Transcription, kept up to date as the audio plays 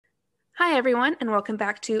Hi, everyone, and welcome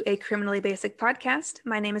back to a Criminally Basic podcast.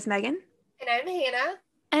 My name is Megan, And I'm Hannah.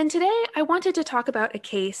 and today I wanted to talk about a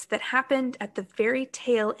case that happened at the very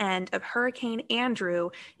tail end of Hurricane Andrew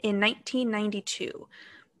in 1992.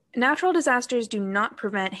 Natural disasters do not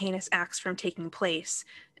prevent heinous acts from taking place,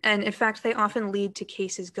 and in fact, they often lead to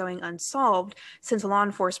cases going unsolved since law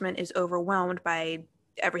enforcement is overwhelmed by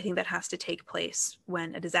everything that has to take place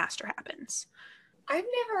when a disaster happens. I've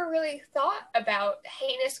never really thought about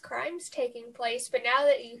heinous crimes taking place, but now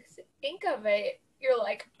that you think of it, you're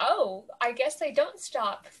like, oh, I guess they don't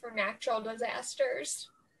stop for natural disasters.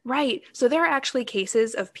 Right. So there are actually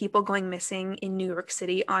cases of people going missing in New York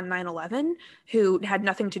City on 9/11 who had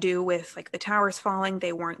nothing to do with like the towers falling.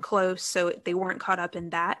 They weren't close, so they weren't caught up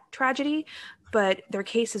in that tragedy, but their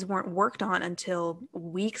cases weren't worked on until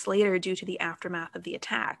weeks later due to the aftermath of the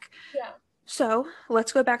attack. Yeah. So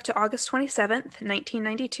let's go back to August 27th,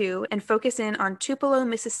 1992, and focus in on Tupelo,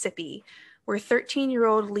 Mississippi, where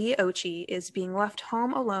 13-year-old Leigh Occhi is being left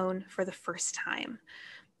home alone for the first time.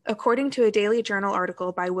 According to a Daily Journal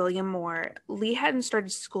article by William Moore, Leigh hadn't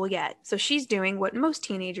started school yet, so she's doing what most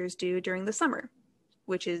teenagers do during the summer,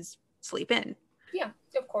 which is sleep in. Yeah,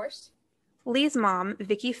 of course. Leigh's mom,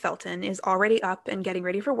 Vicki Felton, is already up and getting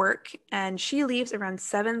ready for work, and she leaves around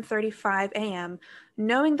 7:35 a.m.,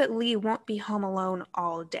 knowing that Leigh won't be home alone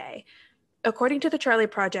all day. According to the Charlie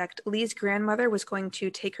Project, Leigh's grandmother was going to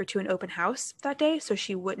take her to an open house that day so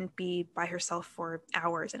she wouldn't be by herself for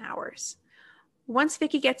hours and hours. Once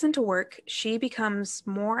Vicky gets into work, she becomes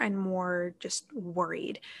more and more just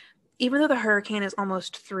worried. Even though the hurricane is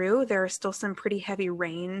almost through, there are still some pretty heavy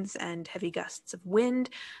rains and heavy gusts of wind.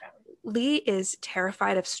 Leigh is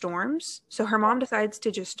terrified of storms, so her mom decides to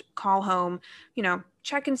just call home,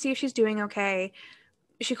 check and see if she's doing okay.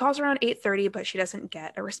 She calls around 8:30, but she doesn't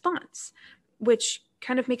get a response, which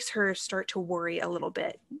kind of makes her start to worry a little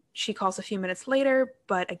bit. She calls a few minutes later,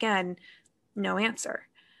 but again, no answer.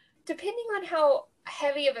 Depending on how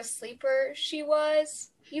heavy of a sleeper she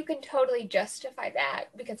was, you can totally justify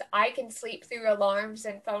that because I can sleep through alarms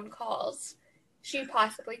and phone calls. She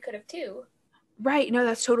possibly could have too. Right, no,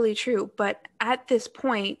 that's totally true. But at this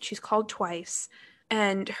point, she's called twice,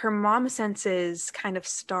 and her mom senses kind of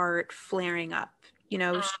start flaring up.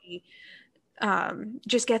 She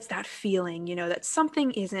just gets that feeling, that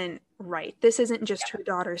something isn't right. This isn't just her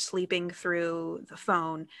daughter sleeping through the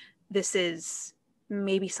phone. This is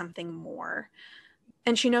maybe something more.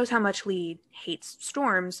 And she knows how much Leigh hates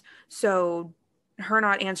storms, so her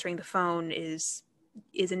not answering the phone is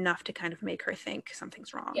enough to kind of make her think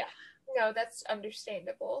something's wrong. Yeah. No, that's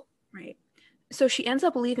understandable. Right. So she ends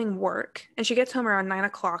up leaving work and she gets home around 9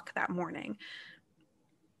 o'clock that morning.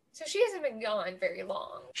 So she hasn't been gone very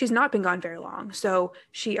long. She's not been gone very long. So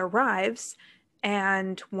she arrives,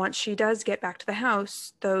 and once she does get back to the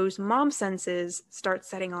house, those mom senses start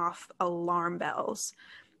setting off alarm bells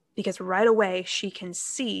because right away she can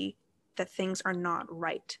see that things are not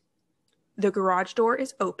right. The garage door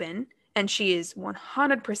is open, and she is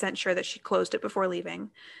 100% sure that she closed it before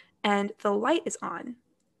leaving, and the light is on,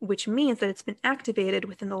 which means that it's been activated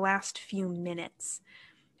within the last few minutes.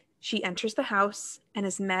 She enters the house and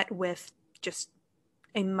is met with just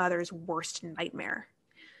a mother's worst nightmare.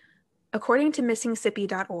 According to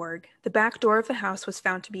missingsippy.org, the back door of the house was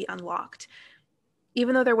found to be unlocked.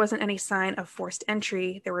 Even though there wasn't any sign of forced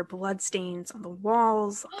entry, there were blood stains on the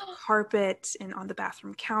walls, on the carpet, and on the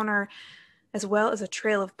bathroom counter, as well as a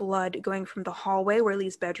trail of blood going from the hallway where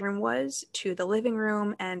Leigh's bedroom was to the living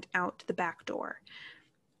room and out the back door.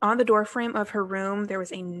 On the doorframe of her room, there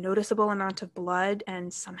was a noticeable amount of blood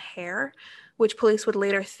and some hair, which police would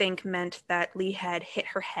later think meant that Leigh had hit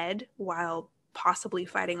her head while possibly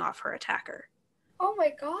fighting off her attacker. Oh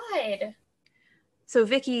my God. So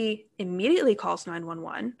Vicky immediately calls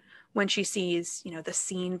 911 when she sees, the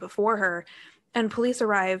scene before her, and police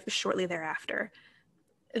arrive shortly thereafter.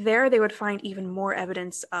 There, they would find even more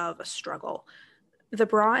evidence of a struggle. The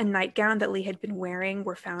bra and nightgown that Leigh had been wearing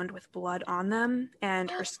were found with blood on them, and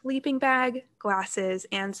her sleeping bag, glasses,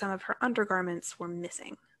 and some of her undergarments were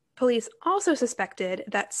missing. Police also suspected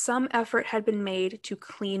that some effort had been made to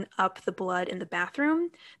clean up the blood in the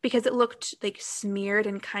bathroom because it looked like smeared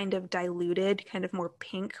and kind of diluted, kind of more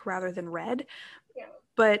pink rather than red. Yeah.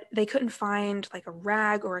 But they couldn't find like a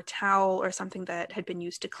rag or a towel or something that had been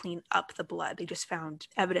used to clean up the blood. They just found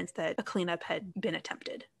evidence that a cleanup had been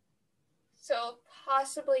attempted. So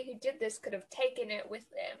possibly who did this could have taken it with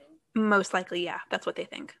them. Most likely, yeah, that's what they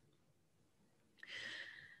think.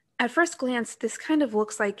 At first glance, this kind of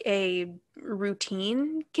looks like a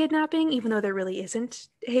routine kidnapping, even though there really isn't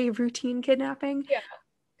a routine kidnapping. Yeah.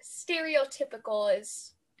 Stereotypical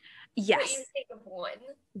is but you Yes, think of one.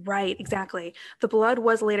 right, exactly. The blood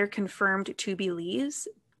was later confirmed to be Lee's,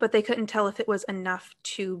 but they couldn't tell if it was enough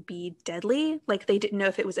to be deadly. Like they didn't know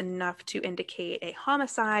if it was enough to indicate a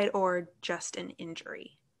homicide or just an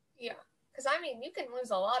injury. Yeah. Because, I mean, you can lose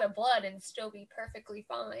a lot of blood and still be perfectly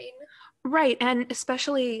fine. Right, and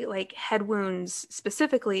especially like head wounds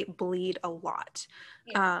specifically bleed a lot.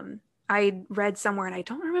 Yeah. Um, I read somewhere, and I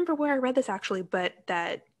don't remember where I read this actually, but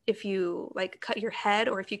that if you like cut your head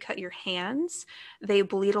or if you cut your hands, they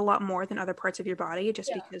bleed a lot more than other parts of your body just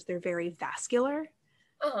Yeah. because they're very vascular,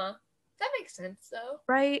 Uh-huh. That makes sense, though.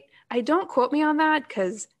 right? I don't quote me on that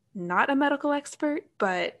because not a medical expert,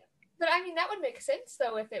 but But, I mean, that would make sense,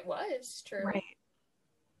 though, if it was true. right.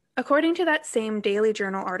 According to that same Daily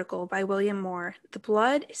Journal article by William Moore, the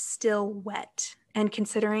blood is still wet. And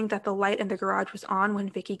considering that the light in the garage was on when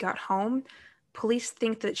Vicky got home, police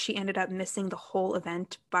think that she ended up missing the whole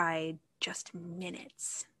event by just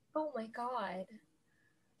minutes. Oh my god.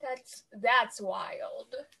 That's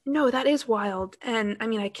wild. No, that is wild. And I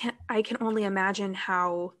mean, I can only imagine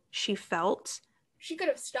how she felt. She could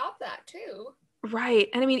have stopped that, too. Right.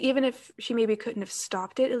 And I mean, even if she maybe couldn't have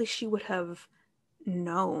stopped it, at least she would have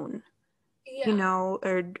known. Yeah.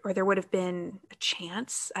 Or there would have been a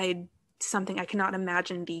chance. I Something I cannot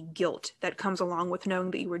imagine the guilt that comes along with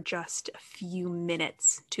knowing that you were just a few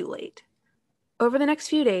minutes too late. Over the next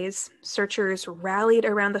few days, searchers rallied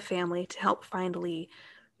around the family to help find Leigh,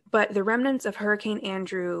 but the remnants of Hurricane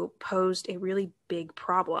Andrew posed a really big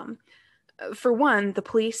problem. For one, the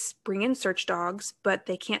police bring in search dogs, but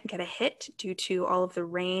they can't get a hit due to all of the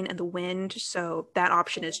rain and the wind, so that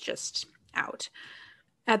option is just out.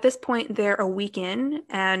 At this point, they're a week in,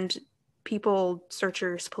 and people,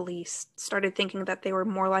 searchers, police, started thinking that they were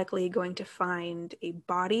more likely going to find a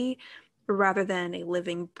body rather than a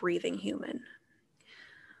living, breathing human.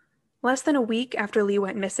 Less than a week after Leigh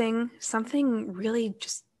went missing, something really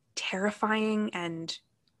just terrifying and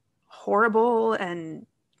horrible and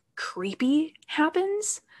creepy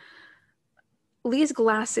happens. Leigh's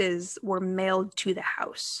glasses were mailed to the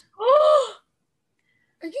house.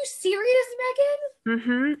 Are you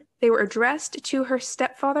serious, They were addressed to her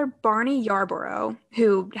stepfather, Barney Yarborough,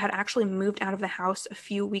 who had actually moved out of the house a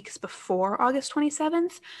few weeks before August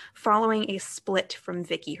 27th, following a split from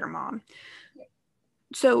Vicky, her mom.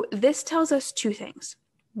 So this tells us two things.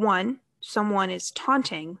 One, someone is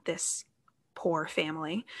taunting this poor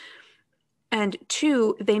family. And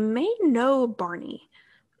two, they may know Barney.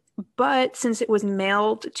 But since it was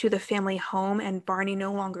mailed to the family home and Barney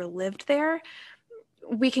no longer lived there,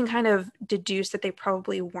 we can kind of deduce that they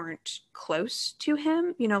probably weren't close to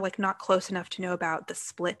him, like not close enough to know about the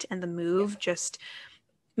split and the move, just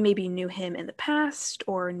maybe knew him in the past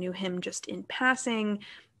or knew him just in passing,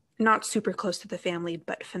 not super close to the family,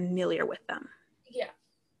 but familiar with them. Megan? Yeah.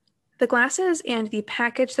 The glasses and the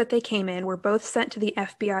package that they came in were both sent to the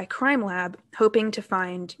FBI crime lab, hoping to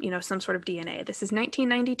find, some sort of DNA. This is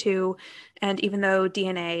 1992, and even though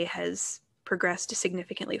DNA has progressed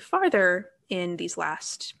significantly farther in these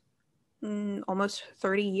last almost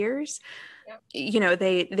 30 years, Yeah.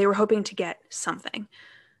 they were hoping to get something.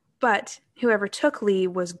 But whoever took Leigh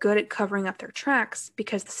was good at covering up their tracks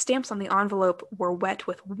because the stamps on the envelope were wet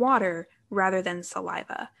with water rather than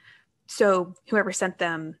saliva. So whoever sent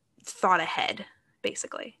them thought ahead,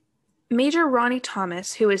 basically. Major Ronnie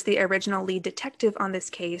Thomas, who is the original lead detective on this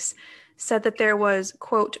case, said that there was,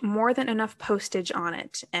 quote, more than enough postage on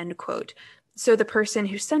it, end quote. So the person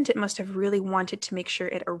who sent it must have really wanted to make sure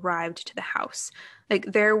it arrived to the house. Like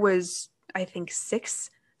there was, I think,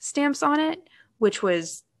 6 stamps on it, which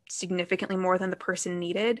was significantly more than the person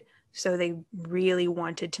needed. So they really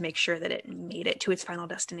wanted to make sure that it made it to its final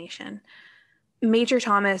destination. Major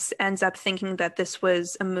Thomas ends up thinking that this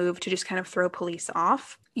was a move to just kind of throw police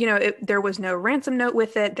off. There was no ransom note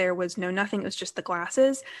with it. There was no nothing. It was just the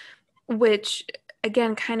glasses, which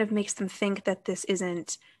again kind of makes them think that this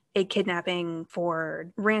isn't a kidnapping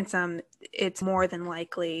for ransom. It's more than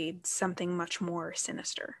likely something much more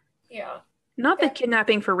sinister. Yeah. Not that That,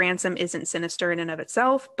 kidnapping for ransom isn't sinister in and of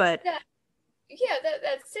itself, but that yeah,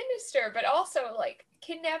 that's sinister, but also like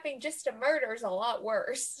kidnapping just to murder is a lot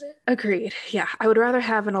worse. agreed. Yeah, I would rather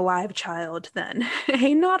have an alive child than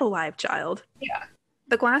a not alive child. Yeah.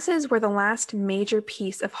 The glasses were the last major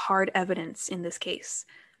piece of hard evidence in this case.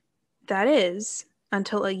 That is,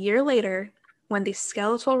 until a year later, when the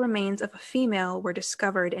skeletal remains of a female were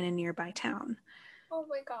discovered in a nearby town. Oh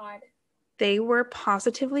my god. They were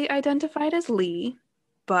positively identified as Leigh,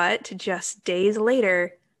 but just days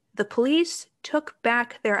later, the police took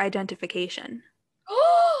back their identification.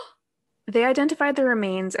 Oh, They identified the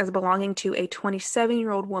remains as belonging to a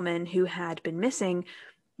 27-year-old woman who had been missing,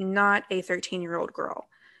 not a 13-year-old girl.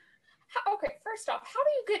 Okay, first off, how do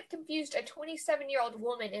you get confused a 27-year-old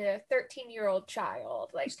woman and a 13-year-old child?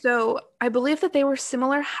 Like, So I believe that they were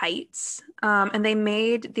similar heights, and they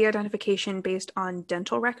made the identification based on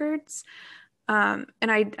dental records. And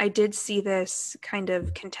I did see this kind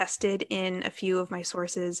of contested in a few of my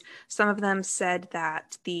sources. Some of them said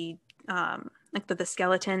that like the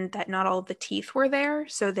skeleton, that not all of the teeth were there,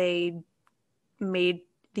 so they made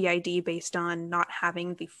the ID based on not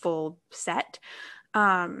having the full set.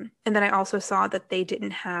 And then I also saw that they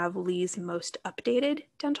didn't have Leigh's most updated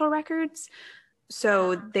dental records,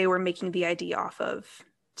 so they were making the ID off of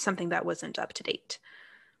something that wasn't up to date.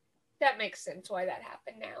 that makes sense why that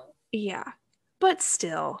happened now. Yeah, but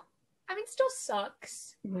still, I mean, still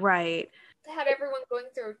sucks. right, Had everyone going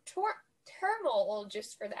through turmoil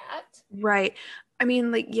just for that. right. I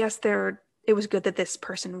mean, like, yes, it was good that this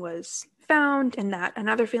person was found and that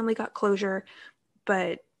another family got closure,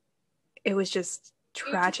 but it was just You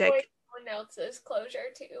destroyed tragic. someone else's closure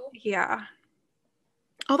too. Yeah.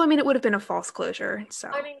 Although, I mean, it would have been a false closure, so.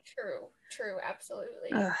 I mean, true,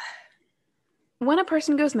 absolutely. Ugh. When a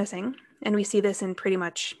person goes missing, and we see this in pretty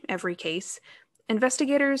much every case,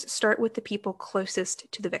 investigators start with the people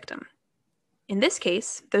closest to the victim. In this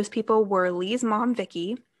case, those people were Leigh's mom,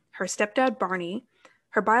 Vicky, her stepdad, Barney,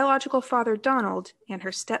 her biological father, Donald, and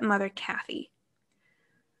her stepmother, Kathy.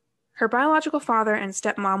 Her biological father and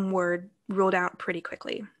stepmom were ruled out pretty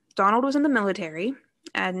quickly. Donald was in the military,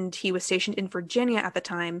 and he was stationed in Virginia at the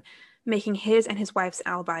time, making his and his wife's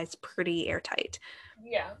alibis pretty airtight.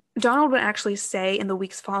 Yeah. Donald would actually say in the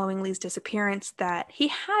weeks following Leigh's disappearance that he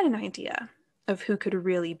had an idea of who could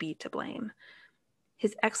really be to blame: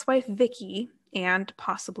 his ex-wife Vicky and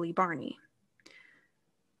possibly Barney.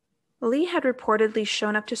 Leigh had reportedly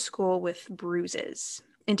shown up to school with bruises,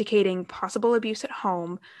 indicating possible abuse at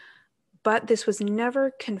home, but this was never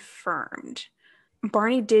confirmed.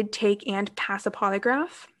 Barney did take and pass a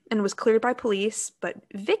polygraph and was cleared by police, but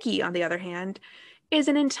Vicky, on the other hand, is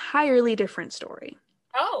an entirely different story.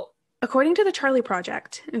 Oh. According to the Charlie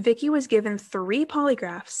Project, Vicky was given 3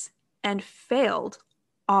 polygraphs and failed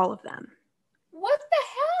all of them. What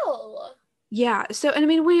the hell? Yeah, so, and I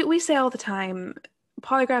mean, we say all the time,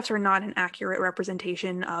 polygraphs are not an accurate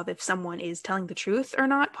representation of if someone is telling the truth or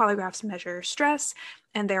not. Polygraphs measure stress,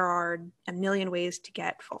 and there are a million ways to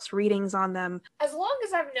get false readings on them. As long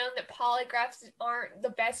as I've known that polygraphs aren't the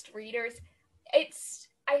best readers,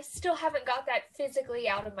 I still haven't got that physically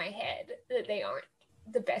out of my head that they aren't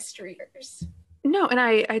the best readers. No, and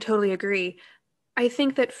I totally agree. I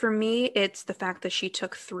think that for me, it's the fact that she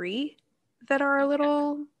took 3 that are a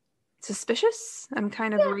little suspicious. I'm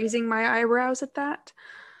kind of raising my eyebrows at that.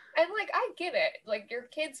 And like, I get it. Like, your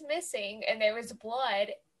kid's missing and there was blood.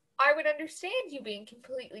 I would understand you being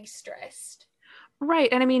completely stressed. Right.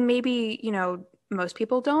 And I mean, maybe, most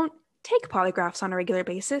people don't take polygraphs on a regular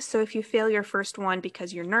basis. So if you fail your first one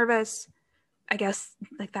because you're nervous, I guess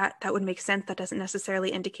like that would make sense. That doesn't necessarily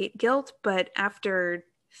indicate guilt. But after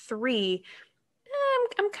 3,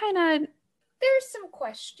 I'm kind of, There's some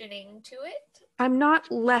questioning to it. I'm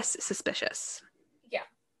not less suspicious. Yeah.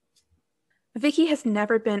 Vicky has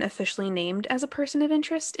never been officially named as a person of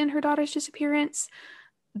interest in her daughter's disappearance.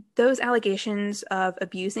 Those allegations of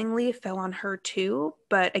abusing Leigh fell on her too,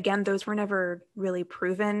 but again, those were never really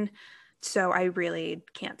proven, so I really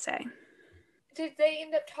can't say. Did they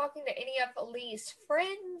end up talking to any of Leigh's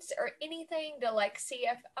friends or anything to like see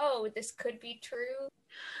if, oh, this could be true?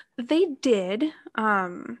 They did,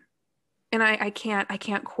 and I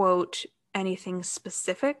can't quote anything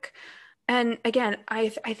specific. And again, I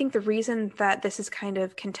think the reason that this is kind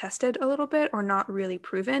of contested a little bit or not really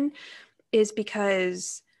proven is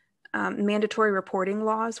because mandatory reporting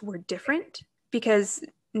laws were different. Because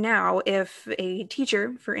now, if a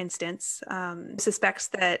teacher, for instance, suspects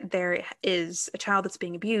that there is a child that's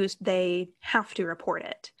being abused, they have to report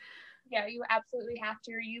it. Yeah, you absolutely have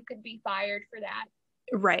to, or you could be fired for that.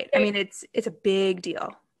 Right. I mean, it's a big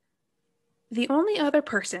deal. The only other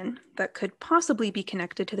person that could possibly be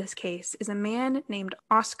connected to this case is a man named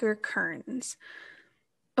Oscar Kearns.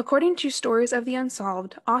 According to Stories of the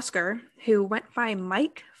Unsolved, Oscar, who went by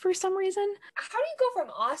Mike for some reason. How do you go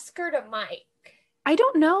from Oscar to Mike? I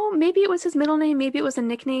don't know. Maybe it was his middle name. Maybe it was a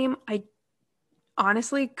nickname. I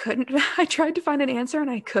honestly couldn't. I tried to find an answer and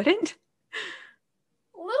I couldn't.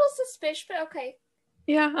 A little suspicious, but okay.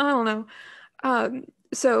 Yeah, I don't know.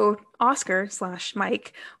 So Oscar /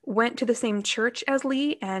 Mike went to the same church as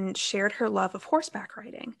Leigh and shared her love of horseback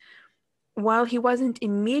riding. While he wasn't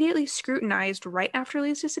immediately scrutinized right after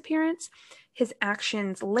Leigh's disappearance, his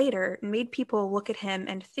actions later made people look at him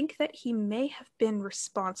and think that he may have been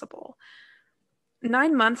responsible.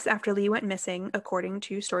 9 months after Leigh went missing, according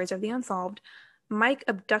to Stories of the Unsolved, Mike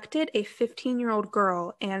abducted a 15-year-old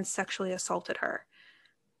girl and sexually assaulted her.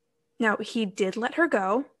 Now, he did let her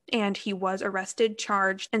go, and he was arrested,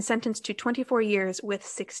 charged, and sentenced to 24 years with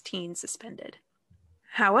 16 suspended.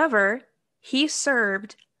 However, he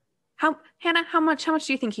served Hannah, how much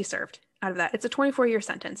do you think he served out of that? It's a 24-year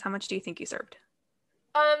sentence. How much do you think he served?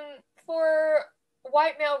 For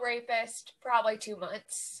white male rapist, probably 2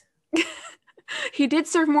 months. He did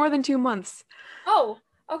serve more than 2 months. Oh,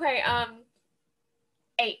 okay.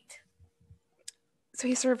 8. So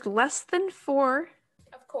he served less than 4.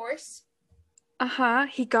 Of course.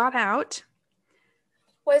 He got out.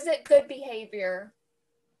 Was it good behavior?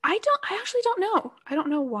 I actually don't know. I don't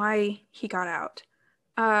know why he got out.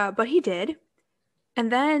 But he did.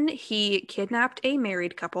 And then he kidnapped a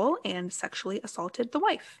married couple and sexually assaulted the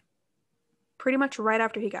wife. Pretty much right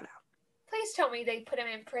after he got out. Please tell me they put him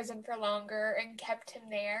in prison for longer and kept him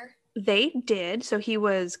there. They did. So he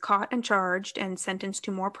was caught and charged and sentenced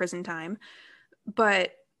to more prison time.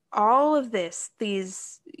 But all of this,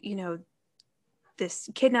 this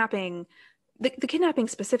kidnapping, the kidnapping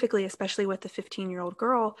specifically, especially with the 15-year-old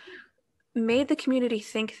girl, made the community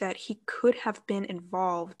think that he could have been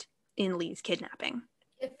involved in Leigh's kidnapping.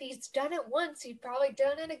 If he's done it once, he's probably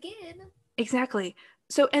done it again. Exactly.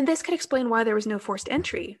 So, and this could explain why there was no forced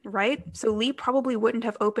entry, right? So Leigh probably wouldn't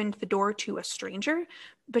have opened the door to a stranger,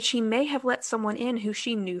 but she may have let someone in who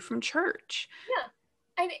she knew from church. Yeah.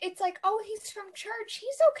 And it's like, oh, he's from church.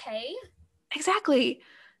 He's okay. Exactly.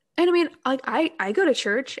 And I mean, like, I go to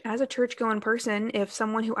church as a church-going person. If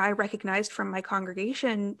someone who I recognized from my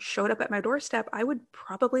congregation showed up at my doorstep, I would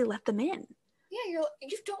probably let them in. Yeah,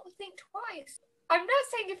 you don't think twice. I'm not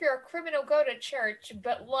saying if you're a criminal, go to church,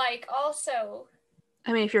 but like also.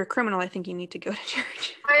 I mean, if you're a criminal, I think you need to go to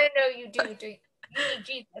church. I know you do. You need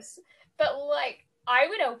Jesus. But like, I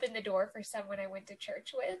would open the door for someone I went to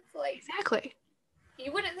church with. Like, Exactly.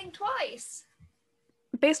 You wouldn't think twice.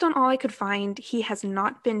 Based on all I could find, he has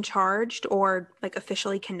not been charged or like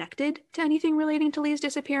officially connected to anything relating to Leigh's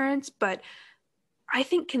disappearance, but I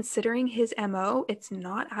think considering his MO, it's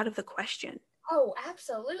not out of the question. Oh,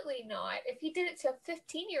 absolutely not. If he did it to a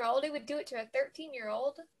 15-year-old, he would do it to a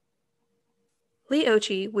 13-year-old. Leigh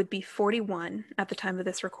Occhi would be 41 at the time of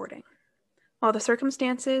this recording. While the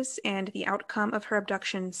circumstances and the outcome of her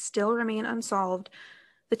abduction still remain unsolved,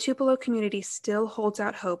 the Tupelo community still holds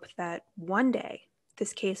out hope that one day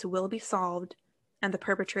this case will be solved and the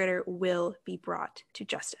perpetrator will be brought to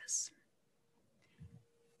justice.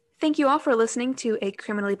 Thank you all for listening to A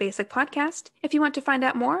Criminally Basic Podcast. If you want to find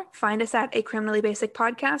out more, find us at A Criminally Basic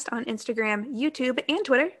Podcast on Instagram, YouTube, and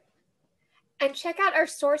Twitter. And check out our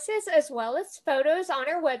sources as well as photos on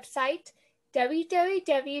our website,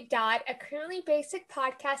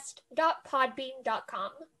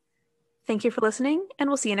 www.acriminallybasicpodcast.podbean.com. Thank you for listening,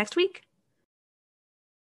 and we'll see you next week.